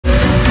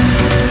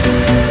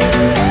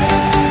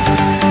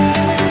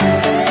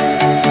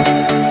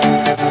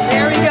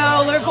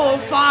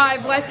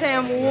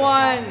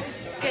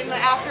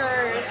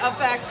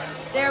backs.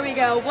 There we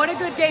go. What a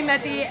good game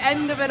at the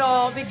end of it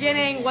all.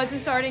 Beginning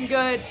wasn't starting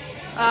good.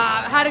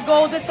 Had a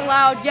goal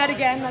disallowed yet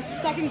again. That's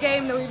the second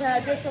game that we've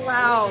had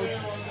disallowed.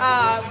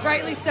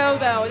 Rightly so,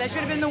 though. That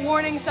should have been the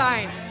warning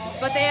sign.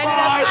 But they ended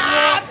up...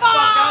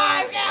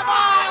 Five! Come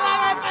on,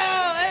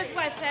 Liverpool! It's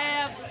West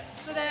Ham.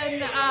 So then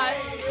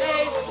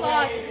they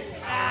slot.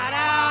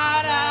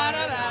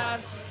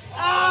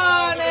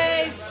 Oh,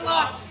 they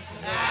slot.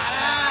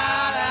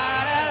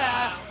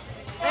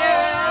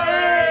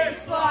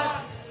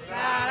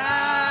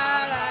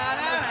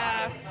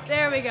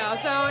 There we go.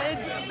 So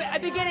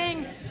at the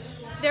beginning,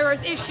 there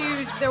was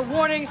issues. There were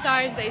warning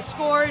signs. They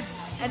scored.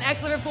 An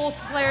ex-Liverpool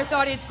player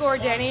thought he'd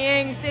scored. Danny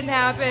Ings. Didn't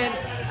happen.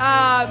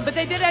 But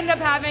they did end up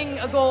having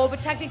a goal,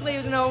 but technically it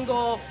was an own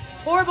goal.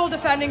 Horrible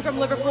defending from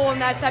Liverpool in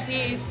that set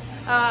piece.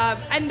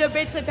 And they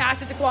basically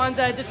passed it to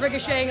Kwanzaa, just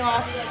ricocheting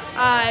off.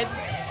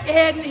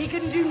 And he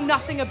couldn't do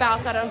nothing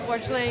about that,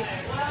 unfortunately.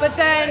 But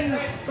then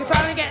we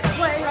finally get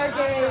playing our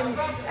game,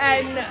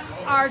 and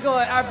our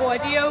boy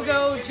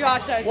Diogo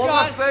Jota. One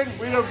last thing,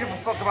 we don't give a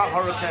fuck about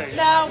hurricanes.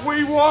 No.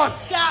 We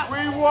watch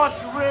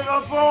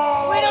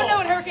Liverpool. We don't know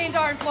what hurricanes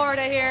are in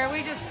Florida here.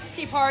 We just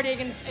keep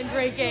partying and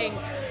drinking.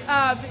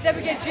 Then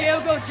we get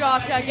Diogo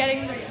Jota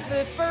getting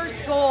the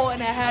first goal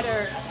in a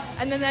header.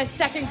 And then that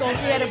second goal, so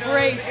he had a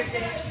brace.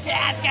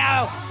 Yeah, let's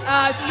go.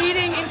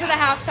 Leading into the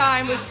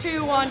halftime was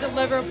 2-1 to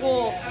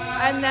Liverpool.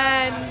 And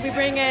then we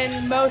bring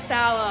in Mo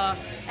Salah,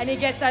 and he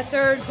gets that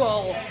third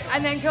goal.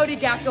 And then Cody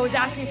Gakpo was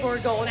asking for a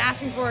goal and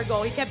asking for a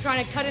goal. He kept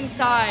trying to cut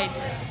inside.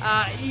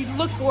 He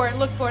looked for it,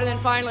 and then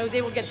finally was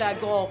able to get that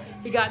goal.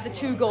 He got the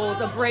 2 goals,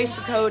 a brace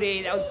for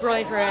Cody. That was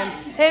brilliant for him.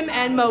 Him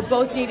and Mo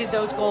both needed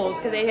those goals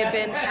because they had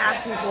been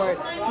asking for it.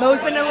 Mo's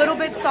been a little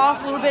bit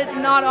soft, a little bit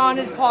not on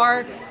his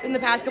par in the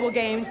past couple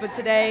games, but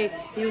today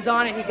he was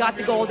on it. He got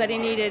the goal that he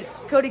needed.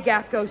 Cody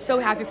Gakpo, so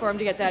happy for him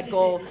to get that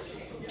goal.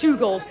 2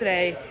 goals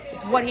today.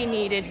 It's what he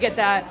needed to get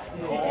that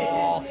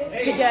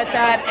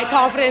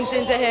confidence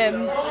into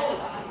him.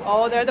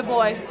 Oh, they're the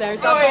boys. There's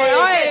the boys.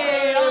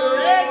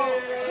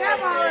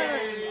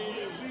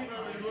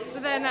 So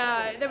then,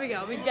 there we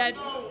go. We get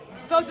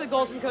both of the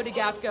goals from Cody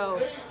Gakpo.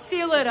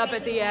 Seal it up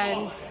at the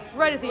end.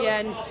 Right at the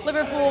end.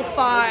 Liverpool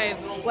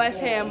 5, West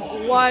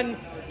Ham 1.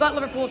 But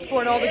Liverpool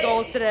scored all the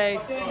goals today.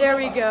 There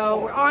we go.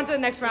 We're on to the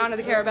next round of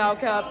the Carabao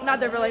Cup.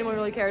 Not that anyone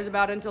really cares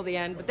about it until the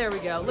end, but there we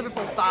go.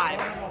 Liverpool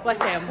 5,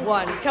 West Ham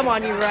 1. Come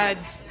on, you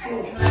Reds.